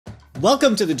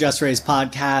Welcome to the Just Raised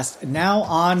podcast, now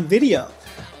on video.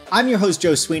 I'm your host,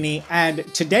 Joe Sweeney, and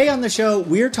today on the show,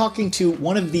 we're talking to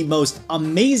one of the most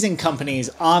amazing companies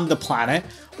on the planet,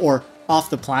 or off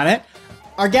the planet.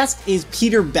 Our guest is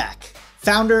Peter Beck,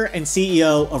 founder and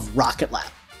CEO of Rocket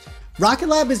Lab. Rocket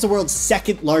Lab is the world's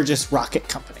second largest rocket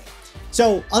company.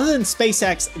 So other than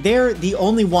SpaceX, they're the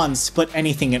only ones to put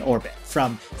anything in orbit,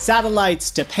 from satellites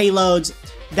to payloads.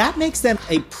 That makes them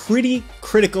a pretty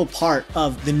critical part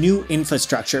of the new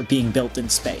infrastructure being built in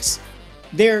space.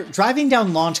 They're driving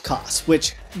down launch costs,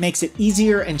 which makes it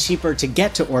easier and cheaper to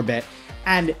get to orbit,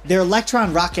 and their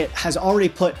Electron rocket has already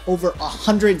put over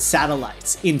 100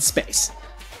 satellites in space.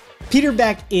 Peter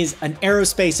Beck is an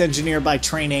aerospace engineer by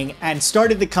training and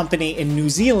started the company in New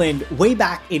Zealand way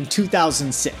back in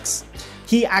 2006.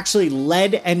 He actually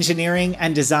led engineering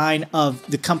and design of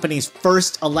the company's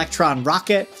first Electron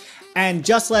rocket, and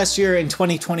just last year in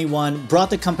 2021 brought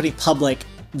the company public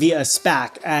via a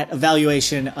SPAC at a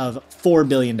valuation of $4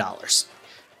 billion.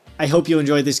 I hope you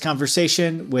enjoyed this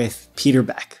conversation with Peter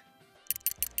Beck.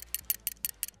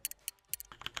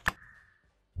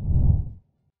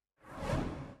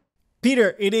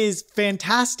 Peter, it is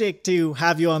fantastic to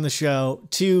have you on the show.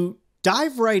 To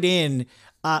dive right in,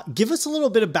 give us a little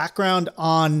bit of background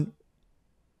on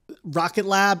Rocket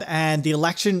Lab and the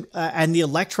Electron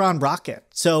rocket.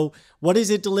 So what is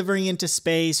it delivering into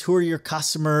space? Who are your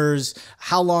customers?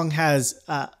 How long has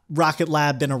Rocket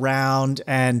Lab been around?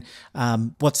 And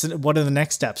what are the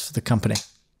next steps for the company?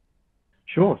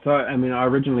 Sure. So, I I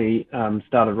originally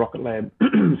started Rocket Lab,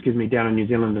 down in New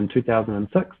Zealand in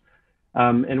 2006.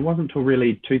 And it wasn't until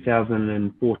really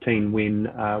 2014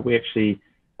 when we actually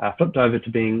flipped over to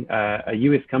being a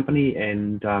US company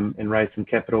and raised some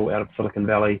capital out of Silicon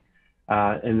Valley.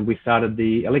 And we started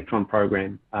the Electron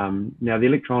program. Now, the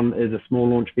Electron is a small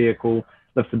launch vehicle,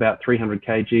 lifts about 300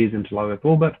 kgs into low Earth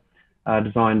orbit,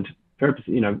 designed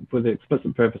for the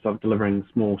explicit purpose of delivering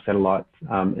small satellites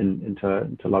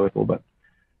into low Earth orbit.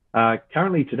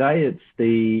 Currently today, it's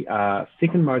the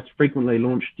second most frequently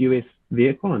launched US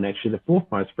vehicle and actually the fourth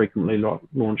most frequently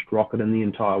launched rocket in the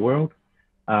entire world.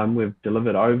 We've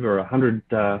delivered over 100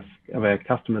 of our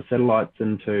customer satellites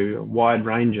into a wide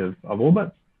range of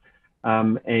orbits.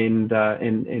 It's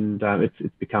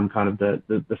become kind of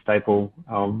the staple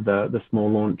of the small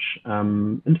launch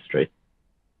industry.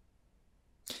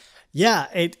 Yeah,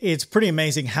 it's pretty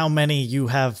amazing how many you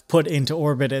have put into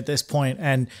orbit at this point,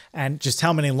 and just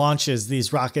how many launches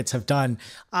these rockets have done.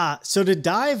 So to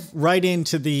dive right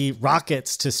into the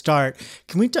rockets to start,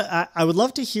 I would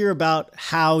love to hear about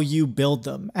how you build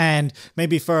them, and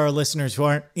maybe for our listeners who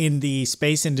aren't in the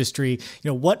space industry,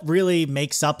 what really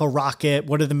makes up a rocket?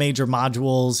 What are the major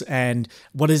modules, and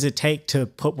what does it take to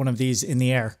put one of these in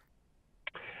the air?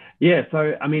 Yeah,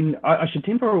 so I should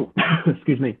temper.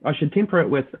 I should temper it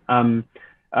with a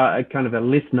kind of a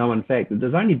less known fact that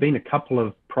there's only been a couple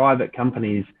of private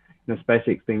companies,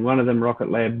 SpaceX being one of them, Rocket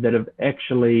Lab, that have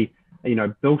actually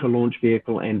built a launch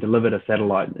vehicle and delivered a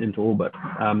satellite into orbit.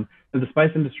 In the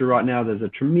space industry right now, there's a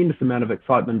tremendous amount of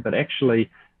excitement, but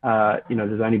actually,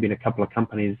 there's only been a couple of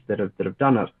companies that have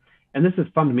done it, and this is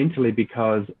fundamentally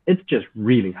because it's just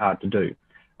really hard to do.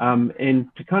 And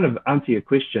to kind of answer your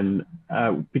question,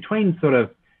 between sort of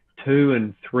 2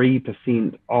 and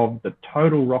 3% of the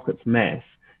total rocket's mass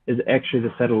is actually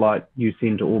the satellite you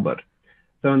send to orbit.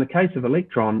 So in the case of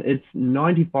Electron, it's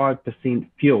 95%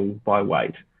 fuel by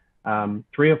weight, 2 or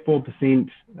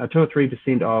 3%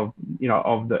 of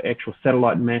the actual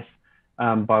satellite mass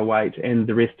by weight, and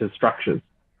the rest is structures.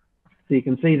 So you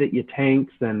can see that your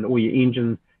tanks and all your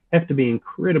engines have to be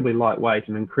incredibly lightweight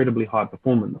and incredibly high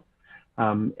performance.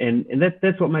 And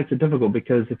that's what makes it difficult,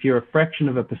 because if you're a fraction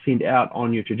of a percent out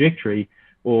on your trajectory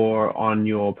or on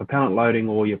your propellant loading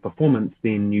or your performance,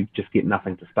 then you just get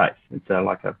nothing to space. It's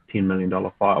like a $10 million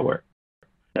firework.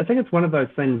 I think it's one of those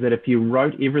things that if you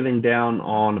wrote everything down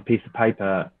on a piece of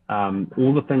paper,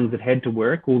 all the things that had to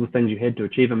work, all the things you had to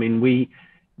achieve.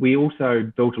 We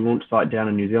also built a launch site down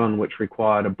in New Zealand, which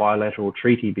required a bilateral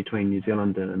treaty between New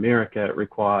Zealand and America. It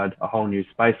required a whole new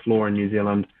space law in New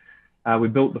Zealand. We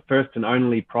built the first and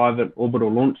only private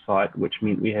orbital launch site, which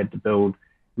meant we had to build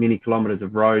many kilometers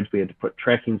of roads. We had to put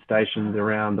tracking stations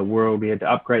around the world. We had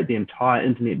to upgrade the entire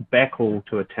internet backhaul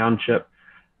to a township,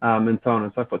 and so on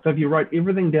and so forth. So if you wrote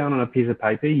everything down on a piece of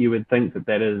paper, you would think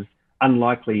that is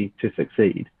unlikely to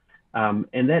succeed.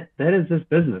 And that is this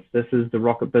business. This is the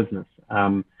rocket business.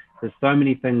 There's so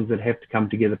many things that have to come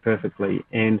together perfectly.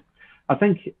 And I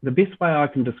think the best way I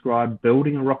can describe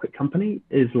building a rocket company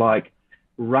is like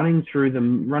running through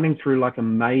like a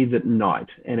maze at night,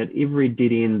 and at every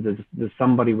dead end there's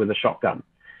somebody with a shotgun,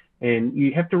 And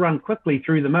you have to run quickly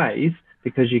through the maze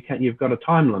because you've got a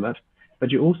time limit,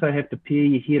 but you also have to peer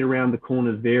your head around the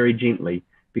corners very gently,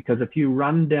 because if you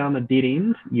run down a dead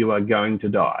end, you are going to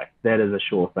die. That is a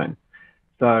sure thing.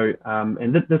 So,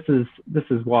 and this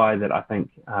is why that I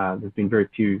think there's been very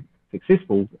few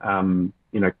successful,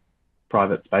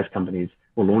 private space companies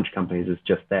or launch companies. Is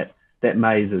just that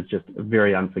maze is just a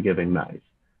very unforgiving maze.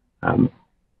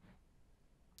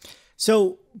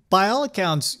 So, by all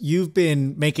accounts, you've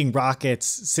been making rockets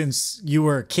since you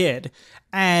were a kid,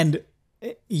 and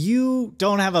you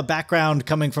don't have a background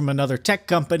coming from another tech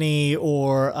company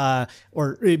or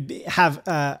have,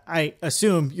 I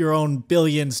assume, your own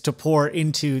billions to pour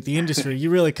into the industry. You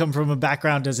really come from a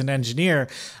background as an engineer,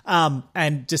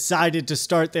 and decided to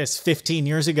start this 15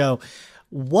 years ago.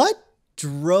 What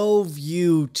drove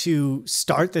you to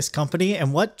start this company,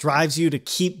 and what drives you to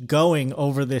keep going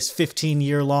over this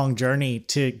 15-year-long journey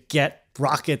to get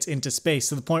rockets into space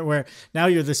to the point where now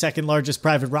you're the second largest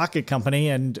private rocket company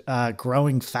and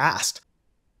growing fast?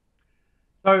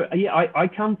 So yeah, I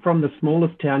come from the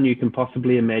smallest town you can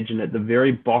possibly imagine, at the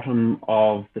very bottom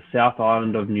of the South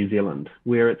Island of New Zealand,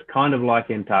 where it's kind of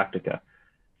like Antarctica.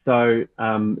 So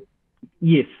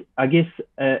yes, I guess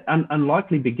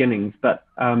unlikely beginnings, but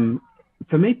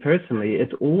for me personally,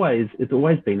 it's always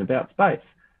been about space.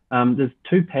 There's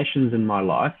two passions in my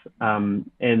life, and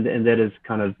that is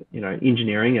kind of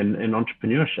engineering and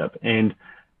entrepreneurship. And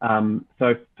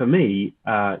so for me,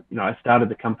 I started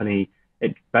the company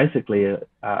basically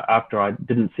after I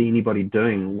didn't see anybody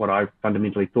doing what I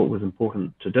fundamentally thought was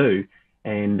important to do,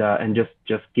 and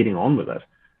just getting on with it.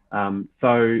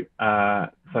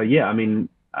 So yeah, I mean,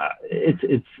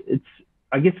 it's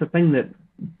I guess the thing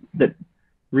that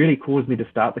really caused me to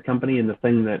start the company, and the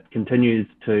thing that continues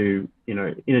to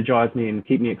energize me and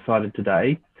keep me excited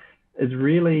today, is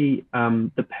really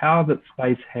the power that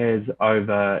space has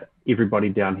over everybody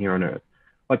down here on Earth.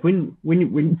 Like when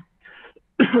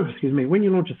excuse me, when you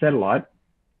launch a satellite,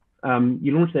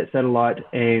 you launch that satellite,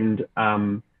 and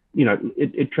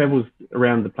it travels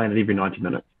around the planet every 90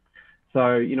 minutes.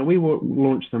 So, we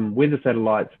launched some weather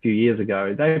satellites a few years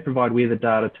ago. They provide weather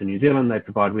data to New Zealand. They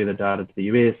provide weather data to the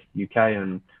US, UK,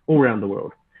 and all around the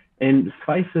world. And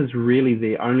space is really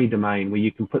the only domain where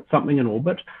you can put something in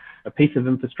orbit, a piece of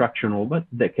infrastructure in orbit,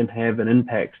 that can have an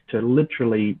impact to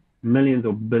literally millions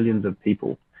or billions of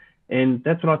people. And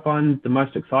that's what I find the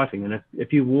most exciting. And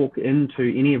if you walk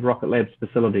into any of Rocket Lab's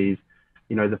facilities,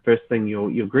 the first thing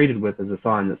you're greeted with is a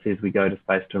sign that says, "We go to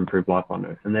space to improve life on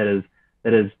Earth." And that is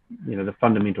the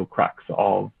fundamental crux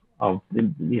of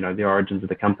the origins of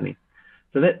the company.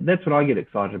 So that's what I get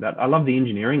excited about. I love the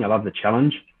engineering. I love the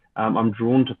challenge. I'm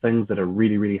drawn to things that are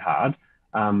really, really hard.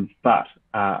 But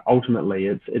ultimately,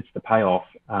 it's the payoff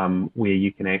where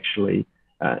you can actually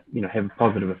have a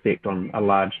positive effect on a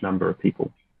large number of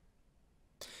people.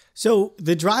 So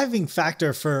the driving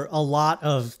factor for a lot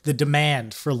of the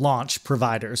demand for launch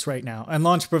providers right now, and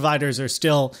launch providers are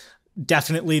still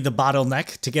definitely the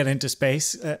bottleneck to get into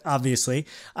space, obviously.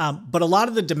 But a lot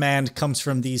of the demand comes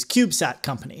from these CubeSat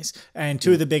companies. And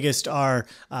two of the biggest are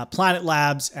Planet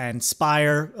Labs and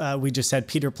Spire. We just had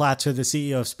Peter Platzer, the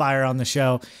CEO of Spire, on the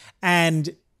show.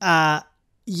 And,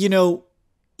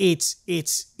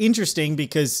 it's interesting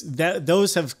because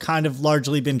those have kind of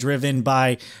largely been driven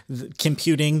by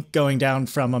computing going down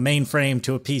from a mainframe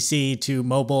to a PC to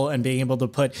mobile, and being able to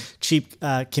put cheap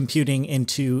computing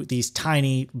into these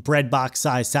tiny breadbox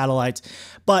sized satellites.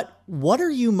 But what are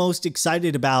you most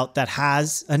excited about that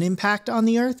has an impact on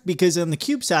the Earth? Because on the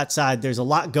CubeSat side, there's a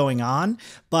lot going on,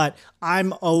 but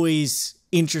I'm always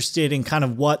interested in kind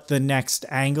of what the next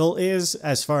angle is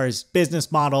as far as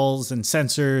business models and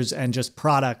sensors and just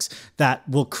products that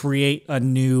will create a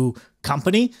new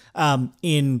company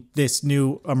in this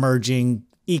new emerging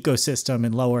ecosystem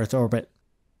in low Earth orbit.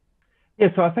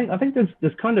 Yeah, so I think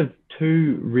there's kind of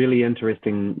two really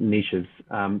interesting niches.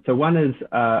 So one is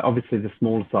obviously the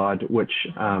small side, which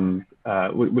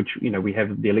we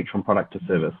have the Electron product to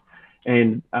service.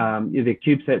 And they're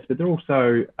CubeSats, but they're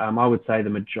also, I would say, the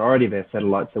majority of our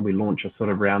satellites that we launch are sort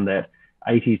of around that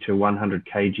 80 to 100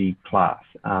 kg class,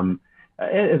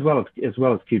 as well as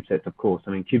CubeSats, of course. I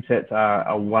mean, CubeSats are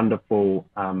a wonderful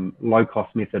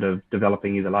low-cost method of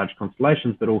developing either large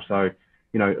constellations, but also,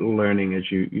 learning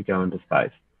as you go into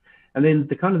space. And then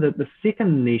the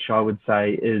second niche, I would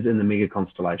say, is in the mega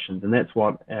constellations, and that's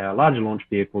what our larger launch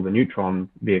vehicle, the Neutron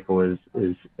vehicle,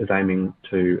 is aiming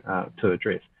to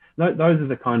address. Those are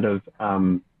the kind of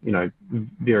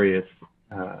various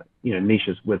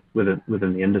niches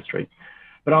within the industry.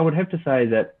 But I would have to say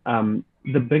that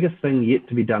the biggest thing yet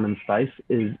to be done in space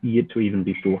is yet to even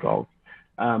be thought of.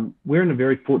 we're in a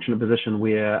very fortunate position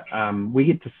where we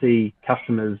get to see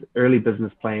customers' early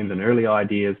business plans and early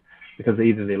ideas, because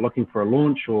either they're looking for a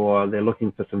launch or they're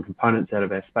looking for some components out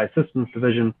of our space systems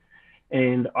division.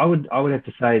 And I would have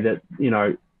to say that,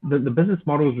 the business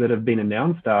models that have been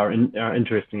announced are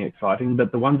interesting and exciting,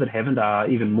 but the ones that haven't are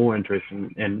even more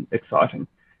interesting and exciting.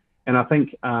 And I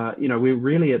think, we're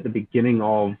really at the beginning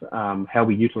of how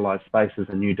we utilize space as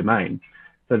a new domain.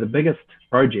 So the biggest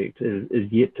project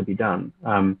is yet to be done.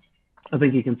 I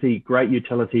think you can see great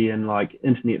utility in like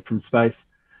internet from space.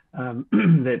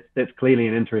 That's clearly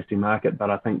an interesting market,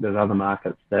 but I think there's other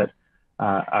markets that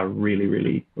are really,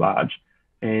 really large.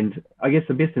 And I guess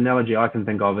the best analogy I can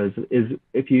think of is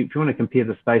if you want to compare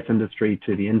the space industry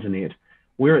to the internet,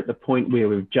 we're at the point where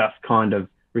we've just kind of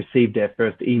received our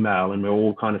first email and we're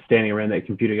all kind of standing around that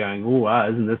computer going, oh,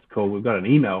 isn't this cool? We've got an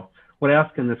email. What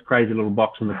else can this crazy little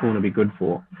box in the corner be good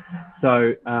for?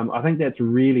 So I think that's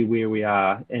really where we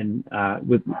are at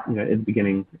the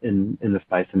beginning in the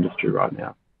space industry right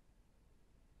now.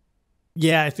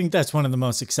 Yeah, I think that's one of the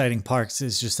most exciting parts,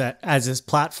 is just that as this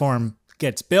platform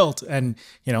gets built, and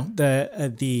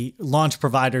the launch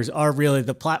providers are really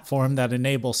the platform that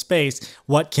enables space,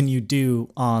 what can you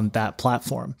do on that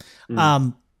platform?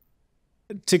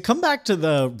 To come back to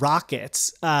the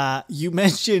rockets, you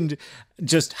mentioned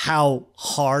just how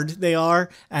hard they are,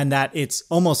 and that it's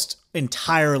almost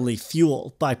entirely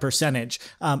fuel by percentage,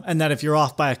 and that if you're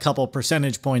off by a couple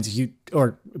percentage points,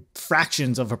 or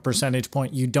fractions of a percentage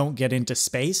point, you don't get into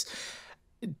space.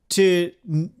 To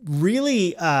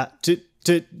really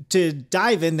to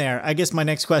dive in there, I guess my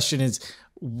next question is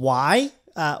why?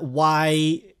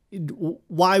 Why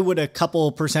would a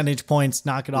couple percentage points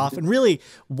knock it off? And really,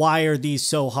 why are these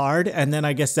so hard? And then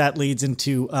I guess that leads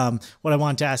into what I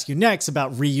wanted to ask you next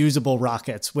about reusable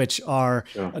rockets, which are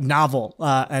novel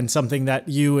and something that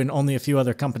you and only a few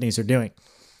other companies are doing.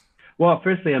 Well,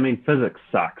 firstly, I mean, physics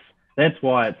sucks. That's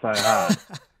why it's so hard.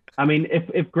 I mean,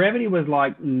 if gravity was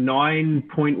like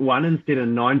 9.1 instead of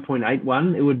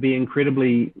 9.81, it would be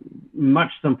incredibly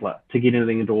much simpler to get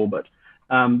anything into orbit.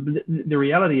 The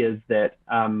reality is that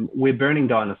we're burning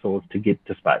dinosaurs to get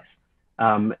to space.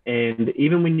 And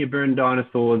even when you burn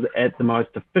dinosaurs at the most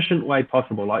efficient way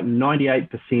possible, like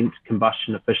 98%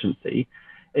 combustion efficiency,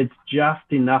 it's just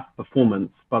enough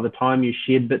performance by the time you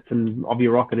shed bits of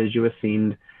your rocket as you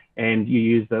ascend, and you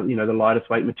use the lightest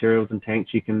weight materials and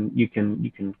tanks you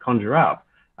can conjure up.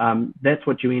 That's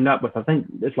what you end up with. I think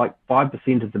it's like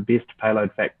 5% is the best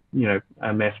payload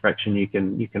mass fraction you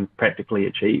can practically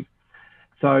achieve.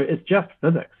 So it's just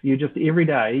physics. You just every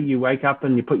day you wake up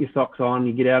and you put your socks on,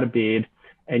 you get out of bed,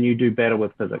 and you do battle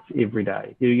with physics every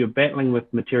day. You're battling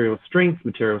with material strength,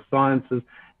 material sciences.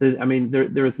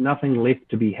 There is nothing left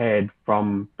to be had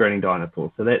from burning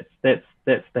dinosaurs. So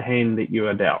that's the hand that you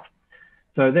are dealt.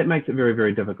 So that makes it very,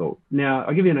 very difficult. Now,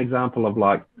 I'll give you an example of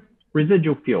like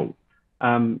residual fuel.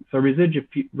 So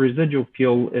residual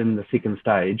fuel in the second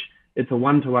stage, it's a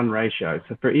 1-to-1 ratio.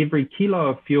 So for every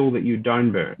kilo of fuel that you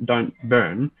don't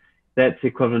burn, that's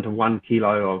equivalent to 1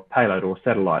 kilo of payload or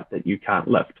satellite that you can't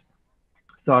lift.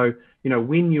 So,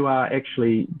 when you are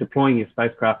actually deploying your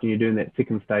spacecraft and you're doing that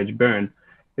second stage burn,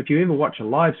 if you ever watch a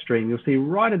live stream, you'll see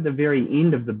right at the very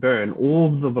end of the burn, all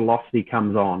the velocity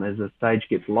comes on as the stage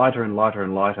gets lighter and lighter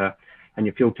and lighter, and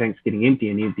your fuel tank's getting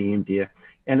emptier and emptier.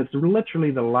 And it's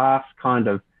literally the last kind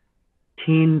of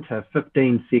 10 to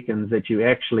 15 seconds that you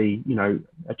actually,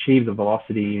 achieve the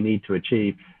velocity you need to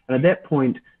achieve. And at that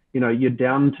point, you're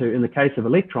down to, in the case of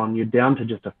Electron, you're down to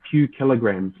just a few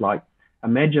kilograms. Like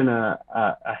imagine a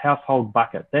household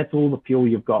bucket. That's all the fuel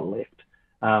you've got left.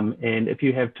 And if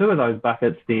you have 2 of those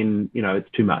buckets, then, it's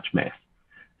too much mass.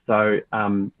 So,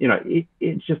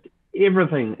 it's just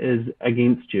everything is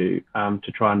against you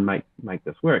to try and make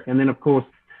this work. And then, of course,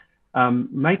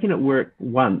 making it work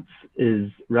once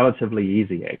is relatively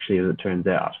easy, actually, as it turns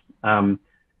out.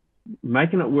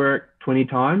 Making it work 20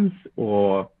 times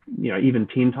or, even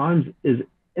 10 times is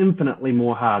infinitely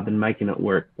more hard than making it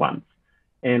work once.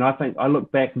 And I think I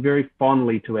look back very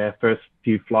fondly to our first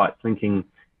few flights thinking,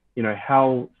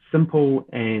 how simple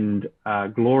and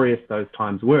glorious those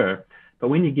times were. But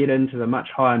when you get into the much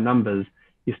higher numbers,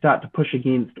 you start to push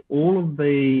against all of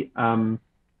the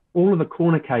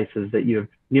corner cases that you've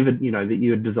never, that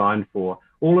you had designed for,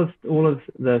 all of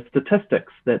the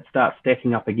statistics that start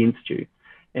stacking up against you.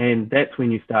 And that's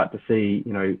when you start to see,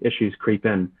 issues creep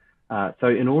in. So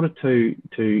in order to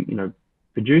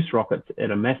produce rockets at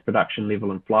a mass production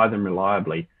level and fly them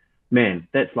reliably, man,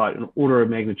 that's like an order of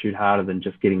magnitude harder than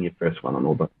just getting your first one on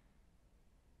orbit.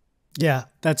 Yeah,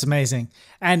 that's amazing.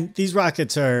 And these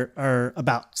rockets are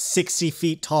about 60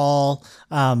 feet tall.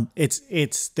 They're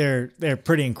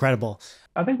pretty incredible.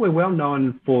 I think we're well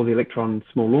known for the Electron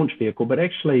small launch vehicle, but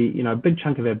actually, a big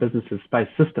chunk of our business is space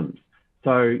systems.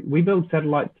 So we build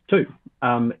satellites too.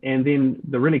 And then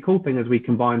the really cool thing is we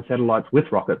combine satellites with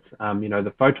rockets.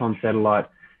 The Photon satellite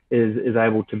is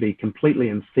able to be completely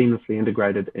and seamlessly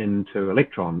integrated into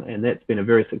Electron, and that's been a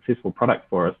very successful product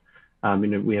for us.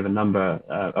 We have a number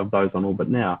of those on orbit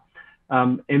now.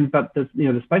 But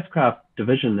the spacecraft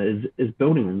division is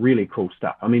building really cool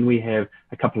stuff. I mean, we have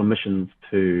a couple of missions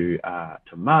to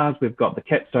Mars. We've got the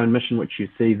Capstone mission, which you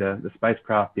see the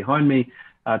spacecraft behind me,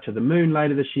 to the moon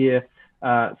later this year.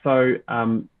 That's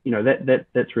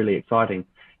really exciting.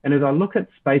 And as I look at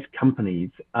space companies,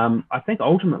 I think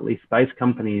ultimately space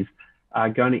companies are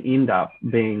going to end up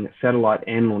being satellite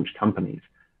and launch companies.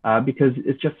 Because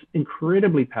it's just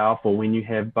incredibly powerful when you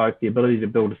have both the ability to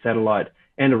build a satellite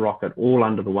and a rocket all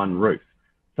under the one roof.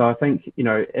 So I think,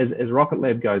 as Rocket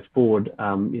Lab goes forward,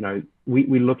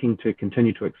 we're looking to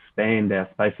continue to expand our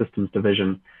space systems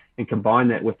division and combine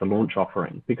that with the launch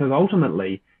offering. Because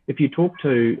ultimately, if you talk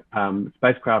to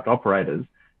spacecraft operators,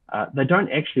 they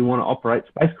don't actually want to operate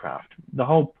spacecraft. The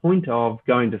whole point of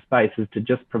going to space is to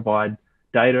just provide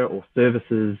data or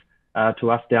services to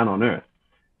us down on Earth.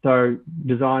 So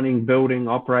designing, building,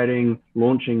 operating,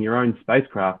 launching your own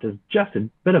spacecraft is just a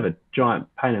bit of a giant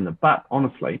pain in the butt,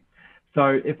 honestly.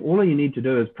 So if all you need to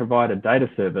do is provide a data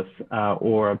service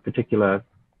or a particular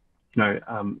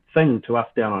thing to us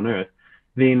down on Earth,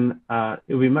 then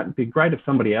it would be great if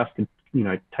somebody else could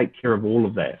take care of all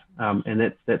of that.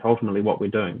 And that's ultimately what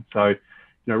we're doing. So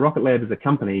Rocket Lab as a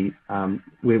company,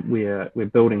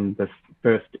 we're building this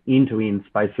first end-to-end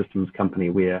space systems company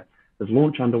where there's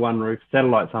launch under one roof,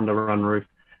 satellites under one roof.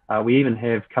 We even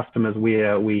have customers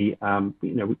where we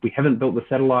haven't built the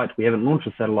satellite, we haven't launched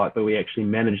a satellite, but we actually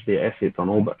manage their assets on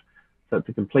orbit. So it's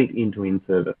a complete end-to-end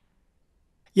service.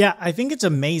 Yeah, I think it's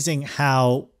amazing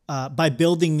how by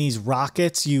building these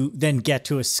rockets, you then get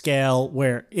to a scale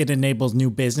where it enables new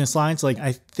business lines. Like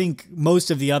I think most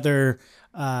of the other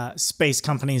space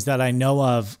companies that I know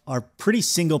of are pretty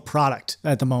single product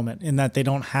at the moment in that they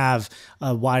don't have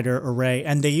a wider array,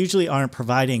 and they usually aren't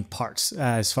providing parts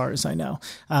as far as I know,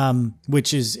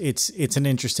 which is it's an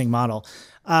interesting model.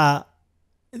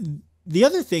 The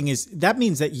other thing is that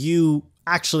means that you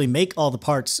actually make all the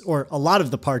parts or a lot of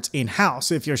the parts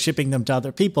in-house if you're shipping them to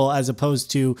other people, as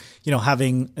opposed to,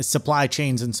 having supply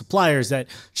chains and suppliers that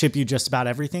ship you just about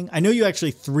everything. I know you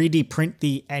actually 3D print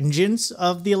the engines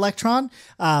of the Electron,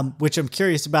 which I'm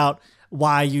curious about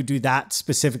why you do that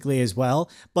specifically as well.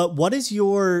 But what does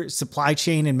your supply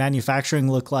chain and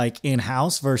manufacturing look like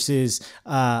in-house versus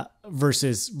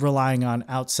relying on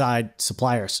outside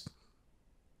suppliers?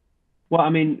 Well, I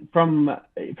mean, from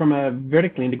a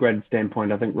vertically integrated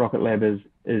standpoint, I think Rocket Lab is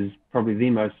probably the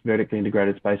most vertically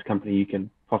integrated space company you can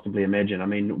possibly imagine. I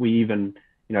mean, we even,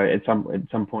 at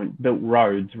some point built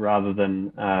roads rather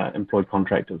than employed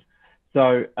contractors.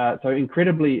 So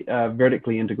incredibly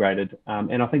vertically integrated,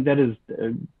 and I think that is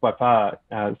by far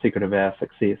the secret of our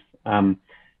success.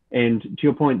 And to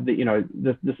your point,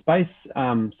 that the space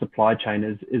supply chain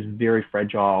is very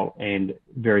fragile and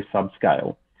very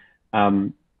subscale.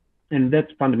 And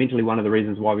that's fundamentally one of the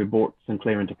reasons why we brought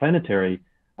Sinclair Interplanetary,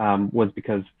 was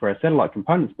because for our satellite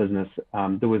components business,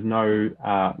 there was no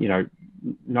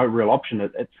real option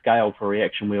at scale for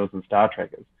reaction wheels and star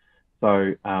trackers.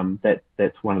 So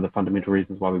that's one of the fundamental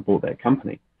reasons why we bought that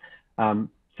company.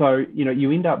 So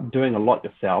you end up doing a lot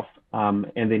yourself, and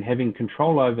then having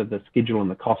control over the schedule and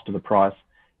the cost of the price,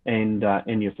 and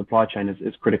your supply chain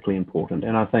is critically important.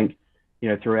 And I think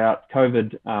throughout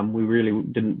COVID, we really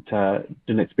didn't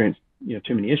experience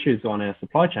too many issues on our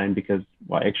supply chain because,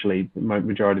 actually, the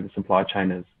majority of the supply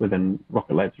chain is within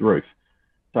Rocket Lab's roof.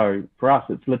 So for us,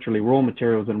 it's literally raw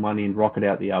materials in one end, rocket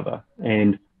out the other.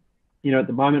 And at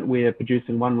the moment, we're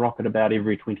producing one rocket about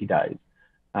every 20 days.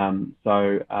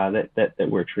 So that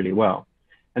works really well.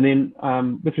 And then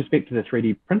with respect to the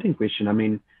 3D printing question, I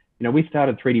mean, we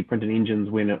started 3D printed engines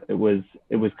when it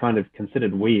was kind of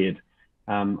considered weird.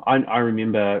 I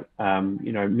remember,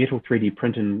 metal 3D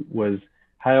printing was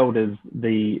hailed as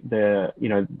the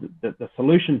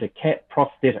solution to cat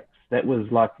prosthetics. That was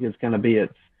like it's going to be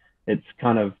it's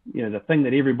kind of the thing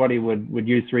that everybody would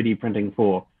use 3D printing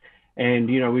for. And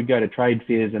we'd go to trade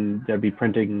fairs and they'd be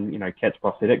printing cat's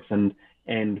prosthetics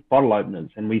and bottle openers,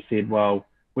 and we said, well,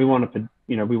 we want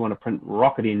to print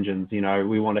rocket engines.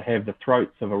 We want to have the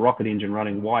throats of a rocket engine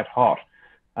running white hot,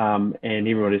 and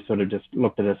everybody sort of just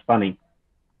looked at us funny.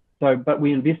 So, but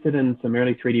we invested in some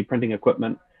early 3D printing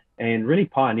equipment, and really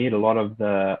pioneered a lot of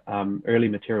the early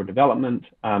material development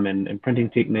and printing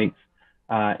techniques,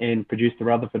 and produced the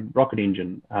Rutherford rocket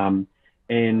engine.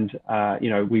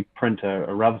 We print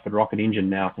a Rutherford rocket engine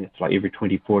now. I think it's like every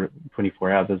 24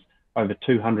 hours. There's over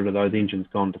 200 of those engines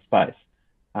gone to space.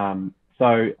 That's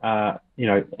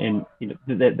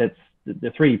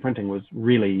the 3D printing was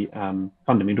really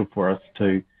fundamental for us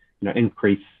to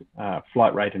increase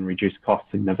flight rate and reduce costs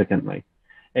significantly.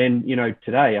 And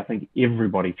today I think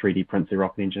everybody 3D prints their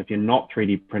rocket engine. If you're not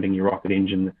 3D printing your rocket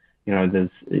engine, you're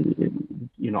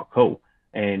not cool.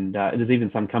 And there's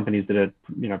even some companies that are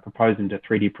proposing to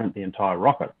 3D print the entire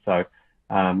rocket. So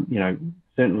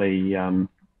certainly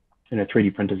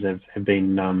 3D printers have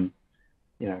been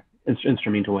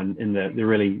instrumental in the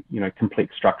really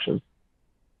complex structures.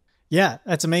 Yeah,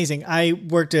 that's amazing. I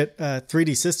worked at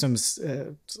 3D Systems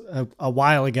a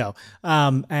while ago,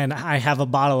 and I have a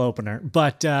bottle opener,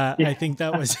 but I think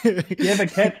that was... You have a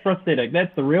cat's prosthetic.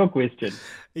 That's the real question.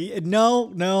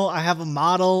 No, I have a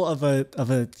model of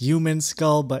a human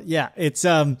skull, but yeah, it's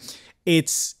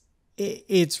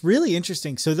really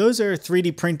interesting. So those are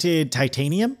 3D printed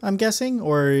titanium, I'm guessing,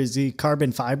 or is it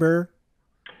carbon fiber?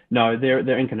 No, they're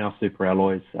Inconel super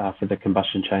alloys for the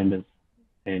combustion chambers.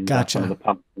 And gotcha. Some of the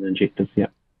pumps and injectors, yeah.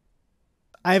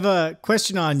 I have a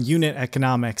question on unit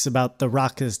economics about the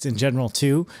rockets in general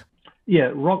too.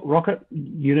 Yeah, rocket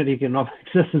unit economics.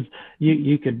 This is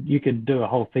you could do a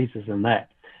whole thesis in that,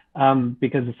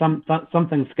 because some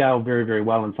things scale very, very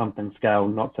well and some things scale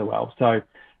not so well. So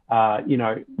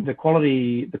the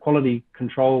quality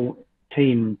control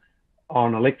team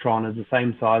on Electron is the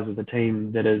same size as the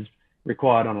team that is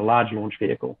required on a large launch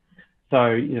vehicle.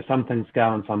 So, some things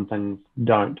scale and some things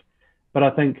don't. But I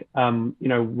think,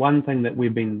 one thing that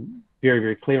we've been very,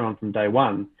 very clear on from day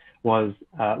one was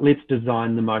let's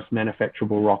design the most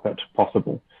manufacturable rocket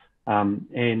possible.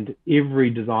 And every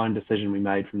design decision we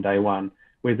made from day one,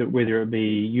 whether it be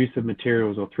use of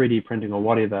materials or 3D printing or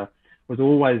whatever, was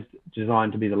always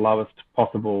designed to be the lowest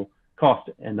possible cost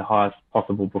and the highest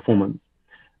possible performance.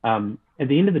 At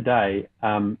the end of the day,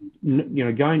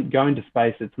 going to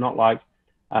space, it's not like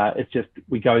it's just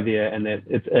we go there and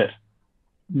it's it.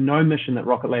 No mission that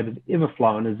Rocket Lab has ever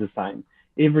flown is the same.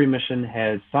 Every mission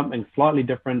has something slightly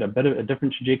different, a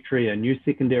different trajectory, a new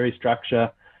secondary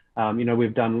structure.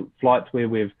 We've done flights where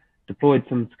we've deployed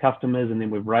some customers and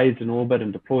then we've raised an orbit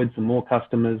and deployed some more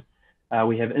customers.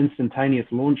 We have instantaneous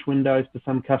launch windows for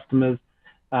some customers.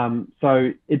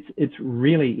 So it's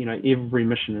really, every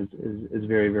mission is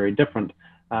very, very different.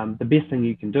 The best thing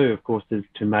you can do, of course, is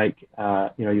to make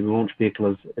your launch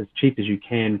vehicle as cheap as you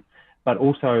can, but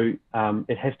also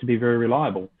it has to be very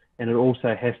reliable, and it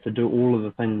also has to do all of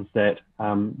the things that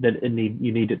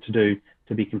you need it to do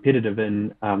to be competitive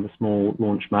in the small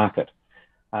launch market.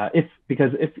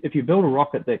 Because if you build a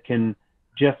rocket that can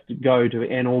just go to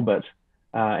an orbit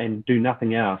and do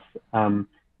nothing else,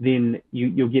 then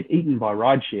you'll get eaten by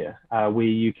rideshare, where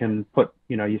you can put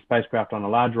your spacecraft on a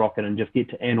large rocket and just get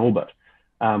to an orbit.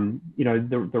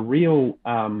 The real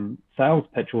sales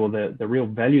pitch, or the real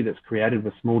value that's created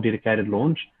with small dedicated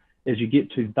launch, is you get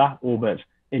to that orbit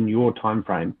in your time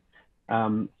frame.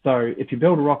 So if you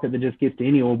build a rocket that just gets to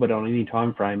any orbit on any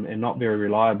time frame and not very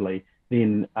reliably,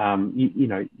 then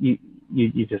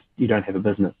you don't have a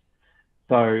business.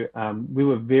 So we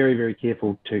were very, very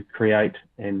careful to create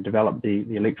and develop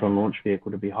the Electron launch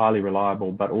vehicle to be highly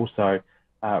reliable, but also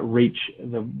reach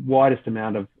the widest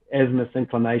amount of azimuths,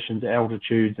 inclinations,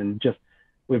 altitudes, and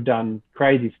we've done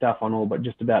crazy stuff on orbit,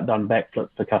 just about done backflips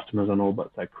for customers on orbit.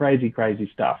 So crazy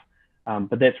stuff.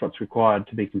 But that's what's required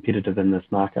to be competitive in this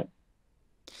market.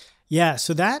 Yeah,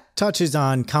 so that touches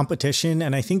on competition,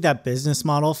 and I think that business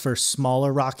model for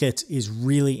smaller rockets is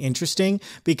really interesting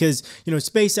because,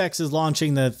 SpaceX is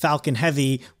launching the Falcon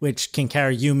Heavy, which can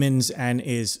carry humans and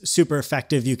is super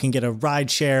effective. You can get a ride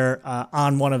share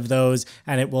on one of those,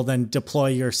 and it will then deploy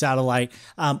your satellite.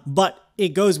 But it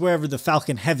goes wherever the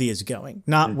Falcon Heavy is going,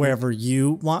 not wherever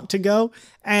you want to go.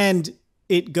 And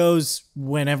it goes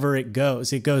whenever it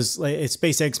goes. It goes,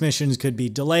 SpaceX missions could be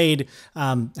delayed,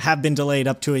 have been delayed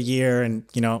up to a year, and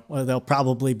they'll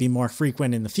probably be more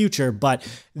frequent in the future, but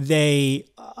they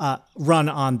run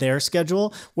on their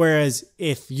schedule. Whereas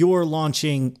if you're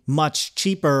launching much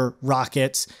cheaper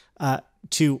rockets,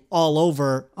 to all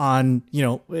over on,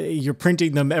 you're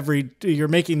printing them you're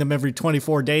making them every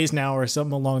 24 days now or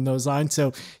something along those lines.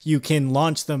 So you can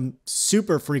launch them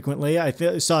super frequently. I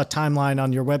saw a timeline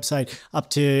on your website up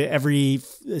to every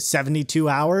 72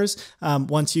 hours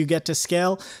once you get to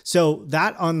scale. So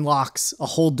that unlocks a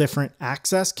whole different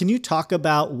access. Can you talk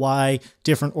about why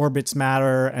different orbits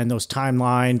matter and those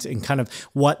timelines and kind of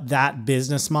what that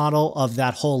business model of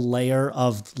that whole layer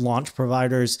of launch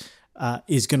providers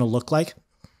is going to look like?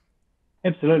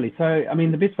 Absolutely. So, I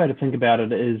mean, the best way to think about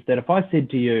it is that if I said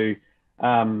to you,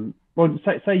 well,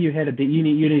 say you had you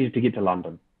needed to get to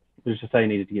London. Let's just say you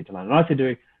needed to get to London. And I said to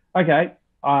you, okay,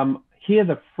 here's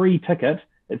a free ticket.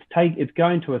 It's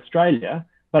going to Australia,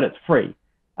 but it's free.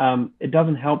 It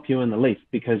doesn't help you in the least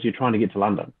because you're trying to get to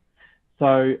London.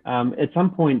 So at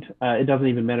some point, it doesn't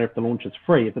even matter if the launch is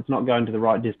free. If it's not going to the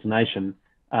right destination,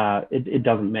 it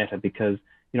doesn't matter because,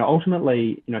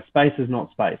 ultimately, space is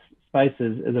not space. Space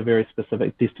is a very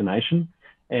specific destination.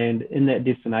 And in that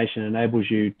destination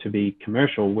enables you to be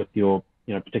commercial with your,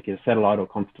 particular satellite or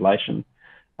constellation.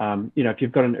 If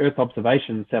you've got an Earth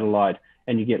observation satellite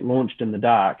and you get launched in the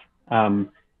dark, and,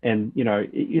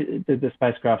 the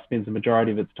spacecraft spends the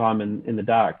majority of its time in the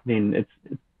dark, then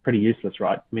it's pretty useless,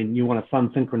 right? I mean, you want a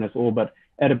sun-synchronous orbit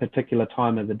at a particular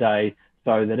time of the day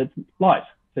so that it's light,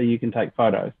 so you can take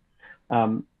photos.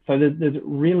 So there's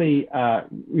really,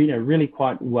 really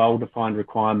quite well-defined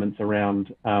requirements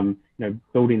around,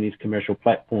 building these commercial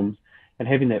platforms, and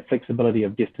having that flexibility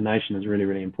of destination is really,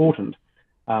 really important.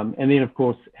 And then, of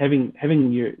course, having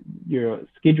your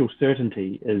schedule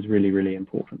certainty is really, really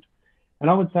important. And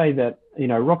I would say that,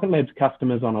 Rocket Lab's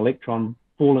customers on Electron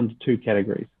fall into two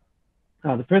categories.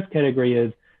 The first category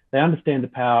is they understand the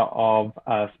power of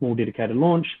a small dedicated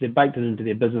launch. They've baked it into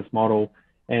their business model,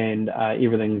 and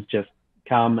everything's just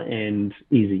calm and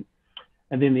easy.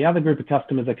 And then the other group of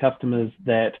customers are customers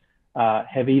that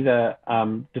have either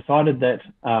decided that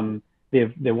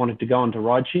they wanted to go onto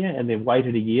rideshare and they've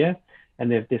waited a year,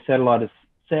 and their satellite has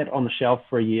sat on the shelf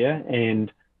for a year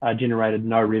and generated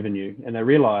no revenue. And they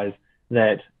realize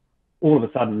that all of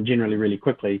a sudden, generally really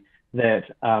quickly, that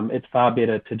it's far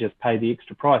better to just pay the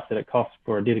extra price that it costs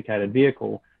for a dedicated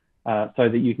vehicle so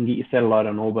that you can get your satellite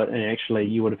on orbit, and actually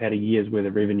you would have had a year's worth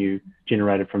of revenue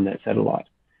generated from that satellite.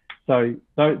 So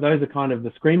those are kind of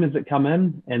the screamers that come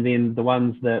in, and then the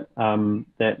ones that have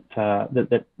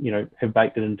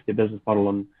baked it into their business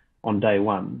model on day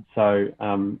one. So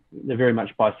they're very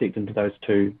much bisect into those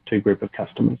two group of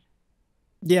customers.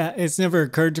 Yeah, it's never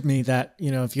occurred to me that,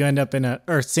 if you end up in a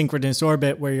Earth synchronous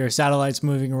orbit where your satellite's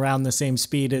moving around the same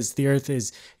speed as the Earth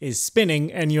is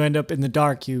spinning, and you end up in the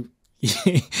dark, you're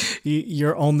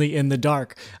only in the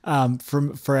dark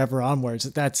from forever onwards.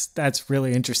 That's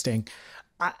really interesting.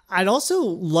 I'd also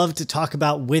love to talk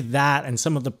about with that and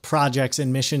some of the projects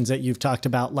and missions that you've talked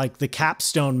about, like the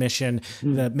Capstone mission,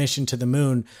 the mission to the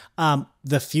moon,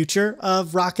 the future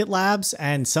of Rocket Labs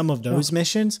and some of those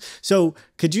missions. So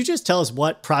could you just tell us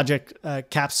what Project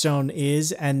Capstone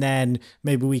is, and then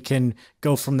maybe we can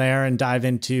go from there and dive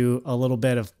into a little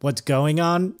bit of what's going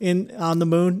on the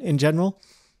moon in general?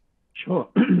 Sure.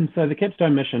 So the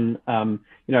Capstone mission,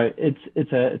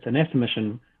 it's a NASA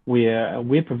mission where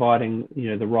we're providing,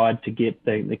 the ride to get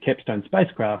the Capstone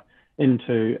spacecraft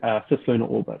into cislunar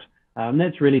orbit.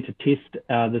 That's really to test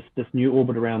this new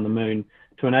orbit around the moon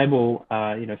to enable,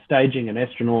 staging and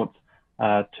astronauts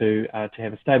to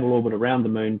have a stable orbit around the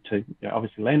moon to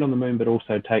obviously land on the moon, but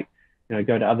also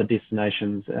go to other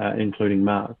destinations, including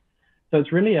Mars. So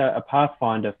it's really a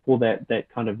pathfinder for that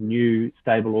kind of new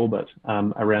stable orbit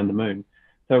around the moon.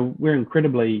 So we're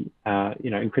incredibly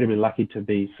lucky to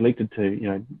be selected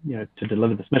to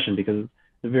deliver this mission, because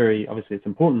it's an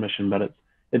important mission, but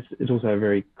it's also a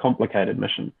very complicated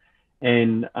mission.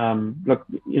 And look,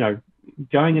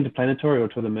 going interplanetary or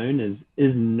to the moon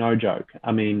is no joke.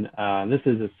 I mean, this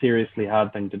is a seriously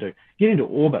hard thing to do. Getting to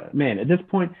orbit, man, at this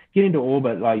point, getting to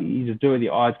orbit, like you just do it with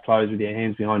your eyes closed with your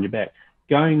hands behind your back.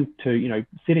 Going to,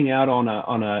 setting out on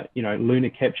a lunar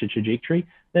capture trajectory,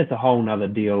 that's a whole nother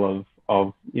deal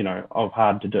of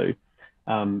hard to do.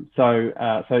 So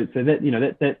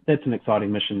that's an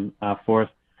exciting mission for us,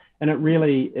 and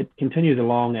it continues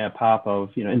along our path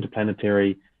of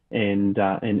interplanetary and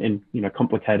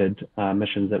complicated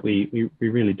missions that we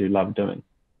really do love doing.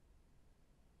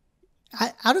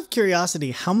 Out of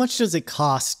curiosity, how much does it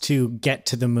cost to get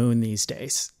to the moon these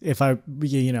days? If I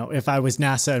was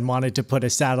NASA and wanted to put a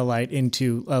satellite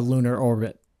into a lunar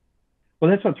orbit? Well,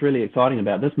 that's what's really exciting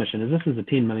about this mission. This is a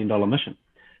 $10 million mission.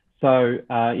 So,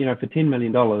 for $10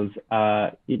 million,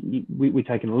 we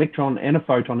take an Electron and a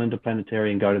Photon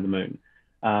interplanetary and go to the moon.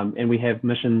 And we have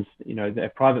missions, a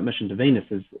private mission to Venus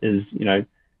is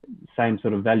same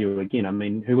sort of value again. I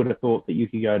mean, who would have thought that you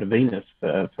could go to Venus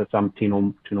for some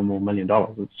 $10 or more million?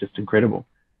 It's just incredible.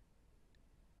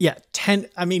 Yeah,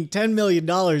 $10 million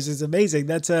is amazing.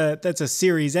 That's a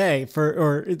Series A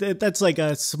or that's like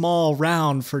a small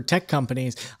round for tech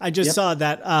companies. I just saw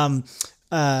that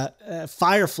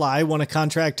Firefly won a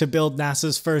contract to build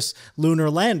NASA's first lunar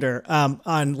lander on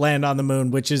the moon,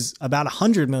 which is about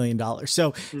 $100 million.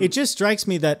 So it just strikes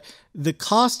me that the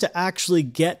cost to actually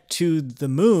get to the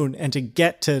moon and to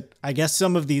get to, I guess,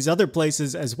 some of these other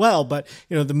places as well, but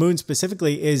the moon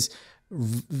specifically is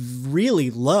really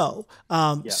low.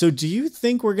 So do you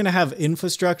think we're going to have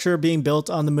infrastructure being built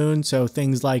on the moon? So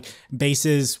things like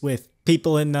bases with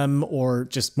people in them, or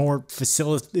just more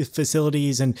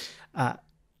facilities and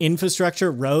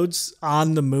infrastructure, roads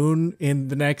on the moon in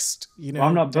the next,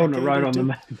 I'm not building a road on the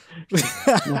moon.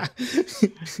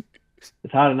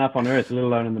 It's hard enough on Earth, let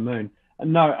alone in the moon.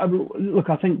 No, look,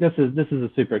 I think this is a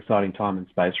super exciting time in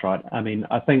space, right? I mean,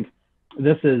 I think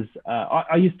this is,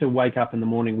 I used to wake up in the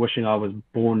morning wishing I was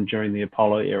born during the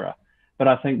Apollo era, but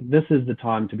I think this is the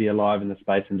time to be alive in the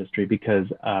space industry because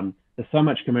there's so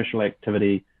much commercial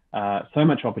activity, so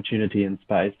much opportunity in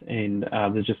space, and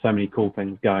there's just so many cool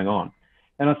things going on.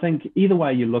 And I think either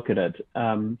way you look at it,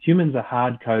 humans are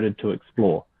hard coded to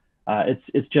explore.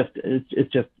 It's just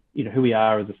who we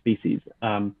are as a species.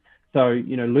 So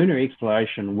lunar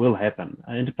exploration will happen,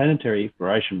 interplanetary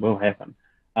exploration will happen.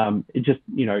 It just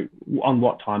on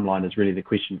what timeline is really the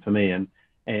question for me,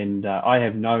 and I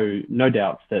have no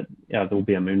doubts that there will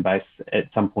be a moon base at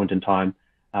some point in time,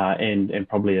 and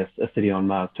probably a city on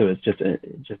Mars too. It's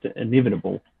just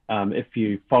inevitable. If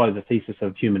you follow the thesis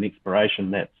of human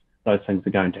exploration, those things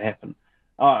are going to happen.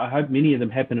 I hope many of them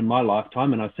happen in my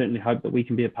lifetime, and I certainly hope that we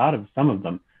can be a part of some of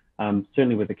them.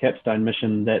 Certainly with the Capstone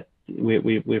mission, that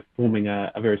we're forming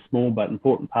a very small but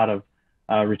important part of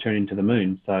returning to the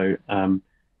moon. So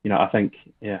I think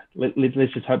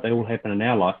let's just hope they all happen in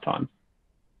our lifetime.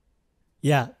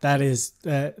 Yeah, that is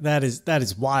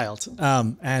wild,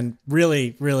 and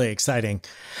really, really exciting.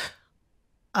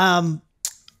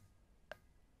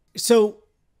 So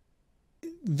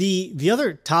the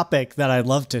other topic that I'd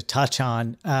love to touch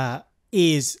on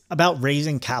is about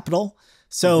raising capital.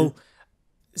 So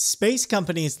space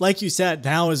companies, like you said,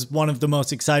 now is one of the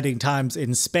most exciting times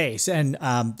in space. And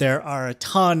there are a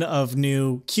ton of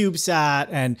new CubeSat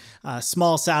and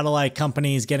small satellite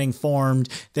companies getting formed.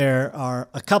 There are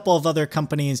a couple of other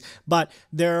companies, but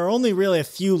there are only really a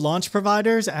few launch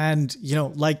providers. And,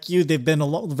 like you, they've been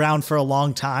around for a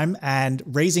long time, and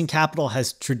raising capital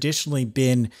has traditionally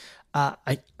been,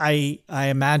 I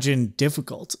imagine,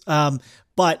 difficult.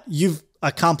 But you've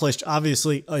accomplished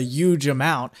obviously a huge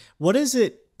amount. What has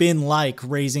it been like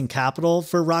raising capital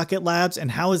for Rocket Labs,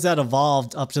 and how has that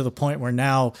evolved up to the point where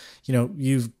now, you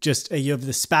have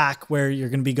the SPAC where you're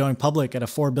going to be going public at a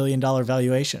 $4 billion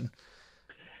valuation?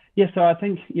 Yeah, so I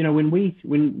think,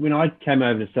 when I came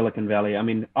over to Silicon Valley, I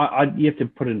mean, you have to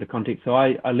put it into context. So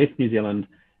I left New Zealand,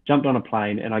 jumped on a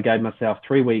plane, and I gave myself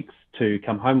 3 weeks to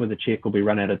come home with a check or be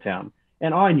run out of town.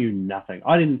 And I knew nothing.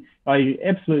 I knew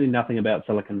absolutely nothing about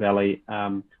Silicon Valley.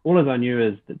 All as I knew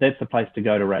is that that's the place to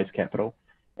go to raise capital.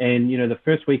 And, the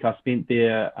first week I spent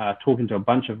there talking to a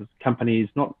bunch of companies,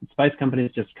 not space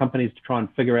companies, just companies to try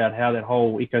and figure out how that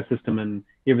whole ecosystem and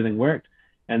everything worked.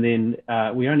 And then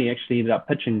we only actually ended up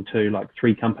pitching to like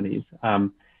 3 companies.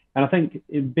 And I think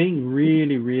being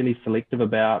really, really selective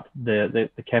about the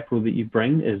capital that you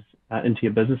bring into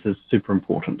your business is super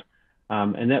important.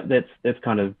 And that's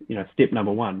kind of, step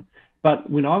number one. But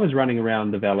when I was running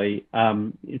around the Valley,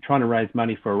 trying to raise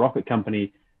money for a rocket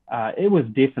company, it was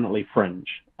definitely fringe.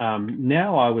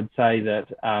 Now I would say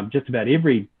that just about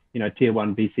every tier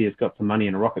 1 VC has got some money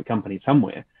in a rocket company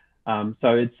somewhere.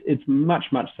 So it's much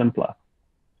simpler.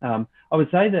 I would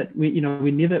say that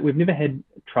we've never had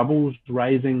troubles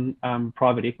raising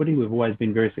private equity. We've always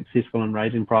been very successful in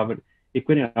raising private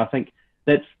equity, and I think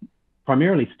that's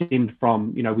primarily stemmed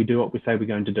from we do what we say we're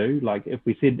going to do. Like if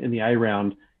we said in the A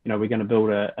round, we're going to build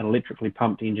an electrically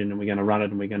pumped engine and we're going to run it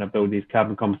and we're going to build these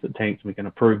carbon composite tanks and we're going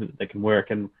to prove that they can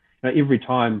work. And every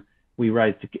time we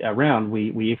raised a round,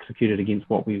 we executed against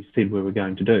what we said we were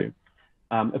going to do.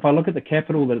 If I look at the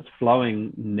capital that's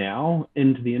flowing now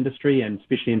into the industry and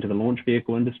especially into the launch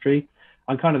vehicle industry,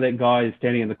 I'm kind of that guy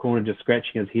standing in the corner just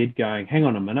scratching his head going, hang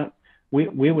on a minute,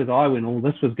 where was I when all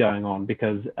this was going on?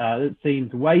 Because it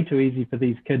seems way too easy for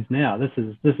these kids now. This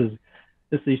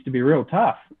used to be real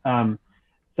tough. But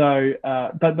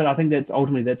I think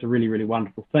that's a really, really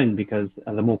wonderful thing because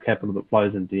the more capital that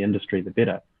flows into the industry, the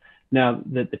better. Now,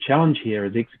 the challenge here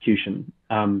is execution.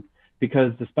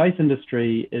 because the space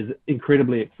industry is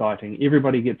incredibly exciting.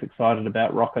 Everybody gets excited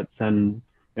about rockets and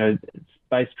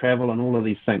space travel and all of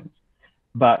these things.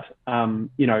 But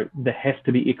there has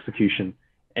to be execution,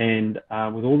 and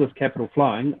with all this capital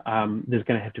flowing, there's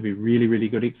going to have to be really, really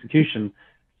good execution.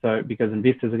 So because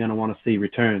investors are going to want to see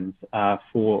returns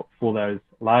for those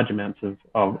large amounts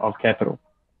of capital.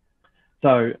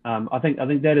 So I think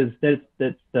that's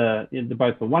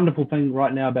both the wonderful thing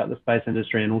right now about the space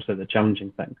industry and also the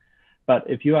challenging thing. But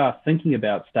if you are thinking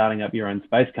about starting up your own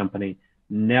space company,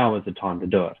 now is the time to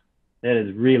do it. That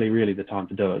is really, really the time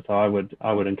to do it. So I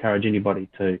would encourage anybody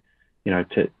to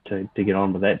get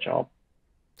on with that job.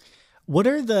 What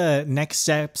are the next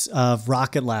steps of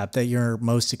Rocket Lab that you're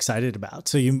most excited about?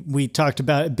 So we talked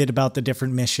a bit about the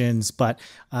different missions, but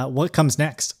what comes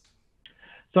next?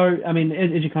 So, I mean,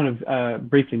 as you kind of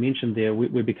briefly mentioned there,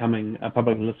 we're becoming a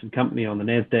publicly listed company on the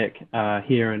NASDAQ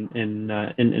here in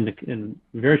a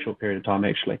very short period of time,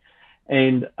 actually.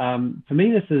 And for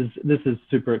me, this is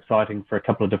super exciting for a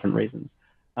couple of different reasons.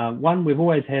 One, we've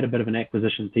always had a bit of an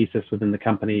acquisition thesis within the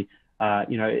company.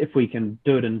 If we can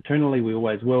do it internally, we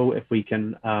always will. If we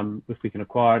can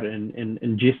acquire it and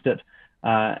ingest it,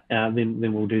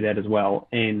 then we'll do that as well.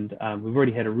 And we've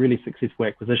already had a really successful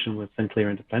acquisition with Sinclair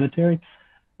Interplanetary.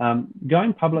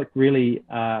 Going public really,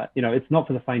 it's not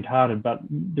for the faint-hearted, but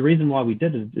the reason why we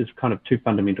did it is kind of two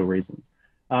fundamental reasons.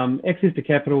 Access to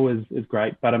capital is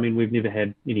great, but I mean, we've never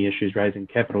had any issues raising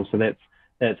capital, so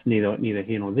that's neither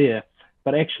here nor there.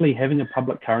 But actually having a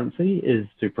public currency is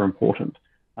super important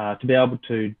to be able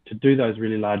to do those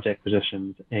really large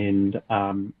acquisitions and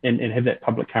have that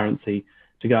public currency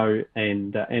to go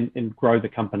and grow the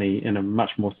company in a much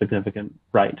more significant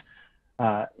rate.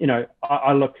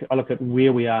 I look at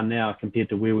where we are now compared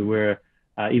to where we were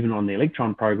even on the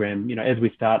Electron program. As we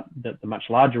start the much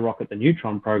larger rocket, the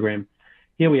Neutron program,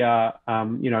 here we are.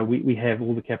 We have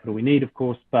all the capital we need, of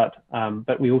course, but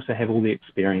we also have all the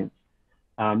experience.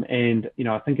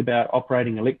 I think about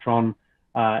operating Electron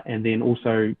and then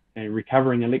also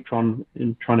recovering Electron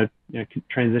and trying to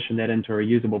transition that into a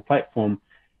usable platform.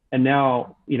 And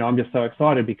now, I'm just so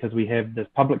excited because we have this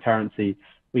public currency.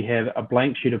 We have a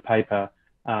blank sheet of paper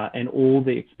and all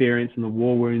the experience and the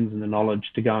war wounds and the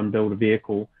knowledge to go and build a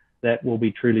vehicle that will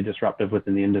be truly disruptive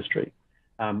within the industry.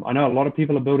 I know a lot of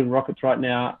people are building rockets right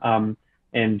now,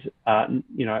 and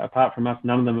apart from us,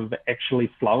 none of them have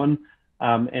actually flown.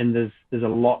 And there's a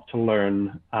lot to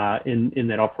learn in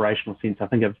that operational sense. I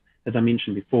think as I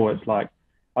mentioned before, it's like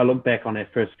I look back on our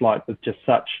first flight with just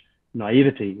such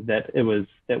naivety that was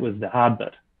the hard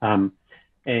bit.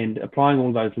 And applying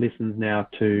all those lessons now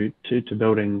to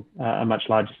building a much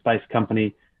larger space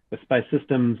company with space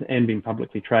systems and being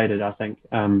publicly traded, I think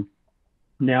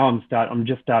now I'm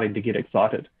just starting to get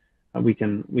excited. We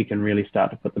can really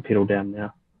start to put the pedal down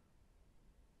now.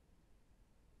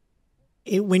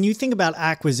 When you think about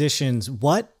acquisitions,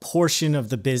 what portion of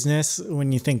the business,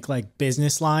 when you think like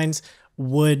business lines,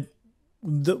 would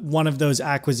one of those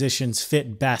acquisitions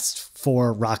fit best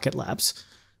for Rocket Labs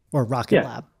or Rocket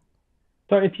Lab?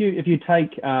 So if you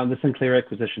take the Sinclair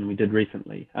acquisition we did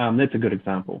recently, that's a good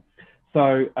example.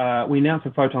 So we announced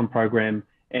a Photon program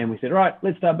and we said, all right,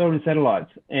 let's start building satellites.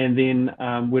 And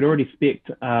then we'd already spec'd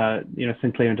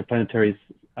Sinclair Interplanetary's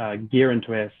gear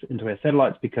into our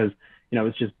satellites because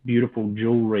it's just beautiful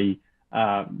jewelry,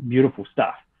 beautiful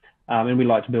stuff. And we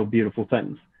like to build beautiful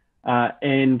things. Doug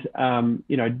and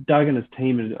his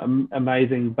team is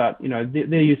amazing, but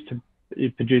they're used to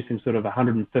producing sort of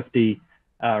 150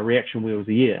 reaction wheels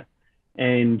a year.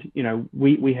 And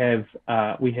we have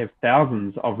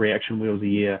thousands of reaction wheels a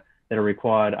year that are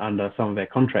required under some of our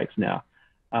contracts now.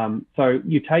 So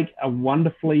you take a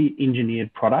wonderfully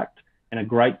engineered product and a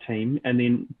great team and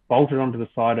then bolt it onto the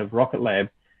side of Rocket Lab,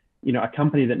 a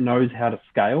company that knows how to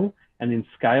scale and then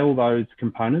scale those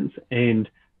components and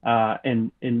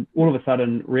all of a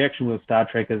sudden reaction wheel Star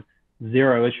Trek is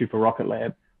zero issue for Rocket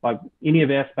Lab. Like any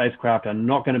of our spacecraft are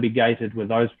not going to be gated with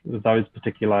those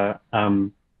particular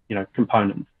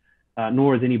components,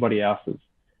 nor is anybody else's,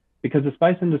 because the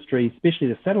space industry, especially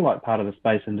the satellite part of the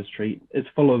space industry, is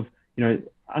full of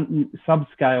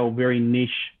subscale, very niche,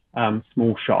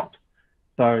 small shops.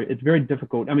 So it's very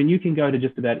difficult. I mean, you can go to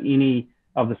just about any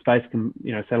of the space,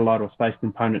 satellite or space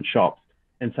component shops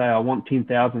and say, I want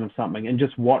 10,000 of something, and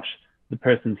just watch the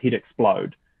person's head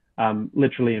explode,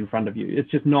 literally in front of you. It's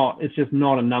just not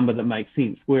a number that makes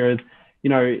sense. Whereas,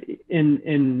 in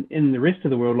the rest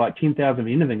of the world, like 10,000 of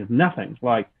anything is nothing.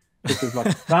 Like this is like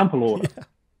a sample order. Yeah.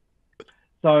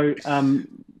 So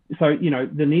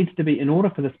there needs to be, in order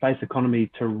for the space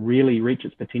economy to really reach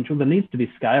its potential, there needs to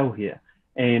be scale here.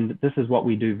 And this is what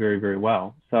we do very, very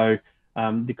well. So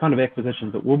the kind of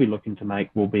acquisitions that we'll be looking to make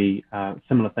will be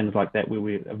similar things like that, where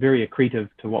we're very accretive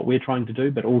to what we're trying to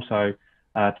do, but also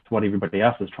to what everybody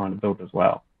else is trying to build as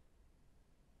well.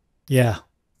 Yeah,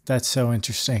 that's so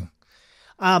interesting.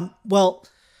 Well,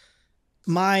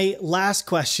 my last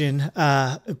question,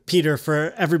 Peter,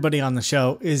 for everybody on the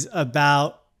show is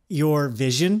about your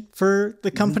vision for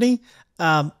the company.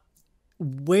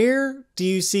 Where do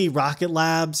you see Rocket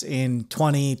Labs in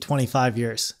 20, 25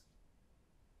 years?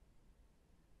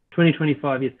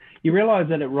 2025 years. You realize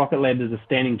that at Rocket Lab, there's a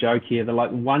standing joke here that like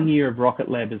 1 year of Rocket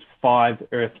Lab is 5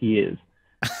 Earth years.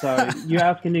 So you're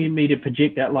asking me to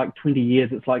project out like 20 years.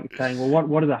 It's like saying, well,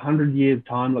 what does 100 years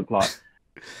time look like?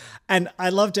 And I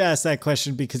love to ask that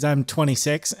question because I'm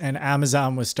 26 and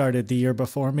Amazon was started the year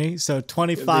before me. So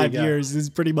 25 years is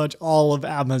pretty much all of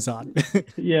Amazon.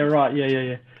 Yeah, right.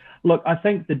 Yeah. Look, I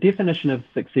think the definition of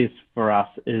success for us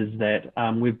is that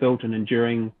we've built an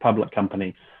enduring public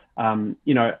company.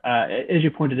 As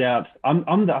you pointed out,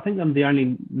 I think I'm the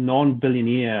only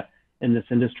non-billionaire in this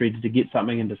industry to get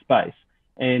something into space.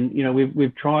 And,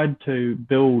 we've tried to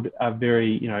build a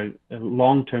very, a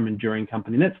long-term enduring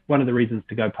company. And that's one of the reasons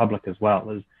to go public as well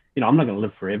is, I'm not going to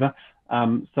live forever.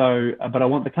 But I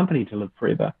want the company to live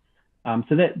forever.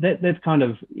 So that's kind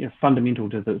of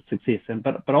fundamental to the success.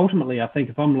 But ultimately, I think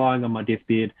if I'm lying on my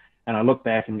deathbed and I look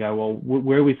back and go, well,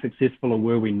 were we successful or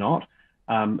were we not?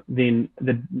 Then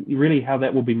really how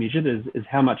that will be measured is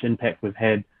how much impact we've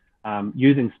had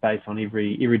using space on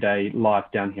everyday life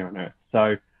down here on Earth.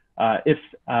 So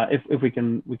if we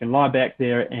can lie back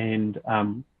there and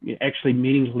actually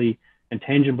meaningfully and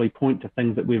tangibly point to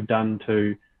things that we've done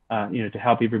to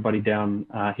help everybody down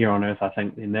here on Earth, I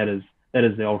think then that is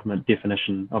the ultimate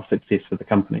definition of success for the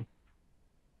company.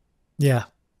 Yeah,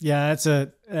 that's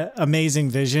a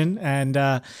amazing vision, and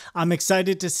I'm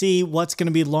excited to see what's going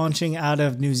to be launching out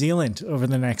of New Zealand over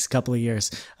the next couple of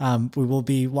years. We will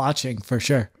be watching for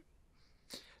sure.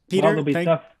 Peter, there'll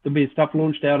be stuff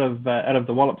launched out of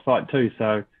the Wallop site too.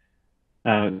 So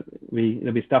there'll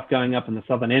be stuff going up in the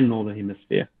southern and northern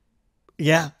hemisphere.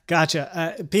 Yeah,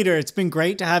 gotcha. Peter, it's been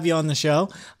great to have you on the show.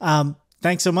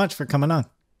 Thanks so much for coming on.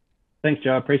 Thanks,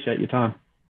 Joe. I appreciate your time.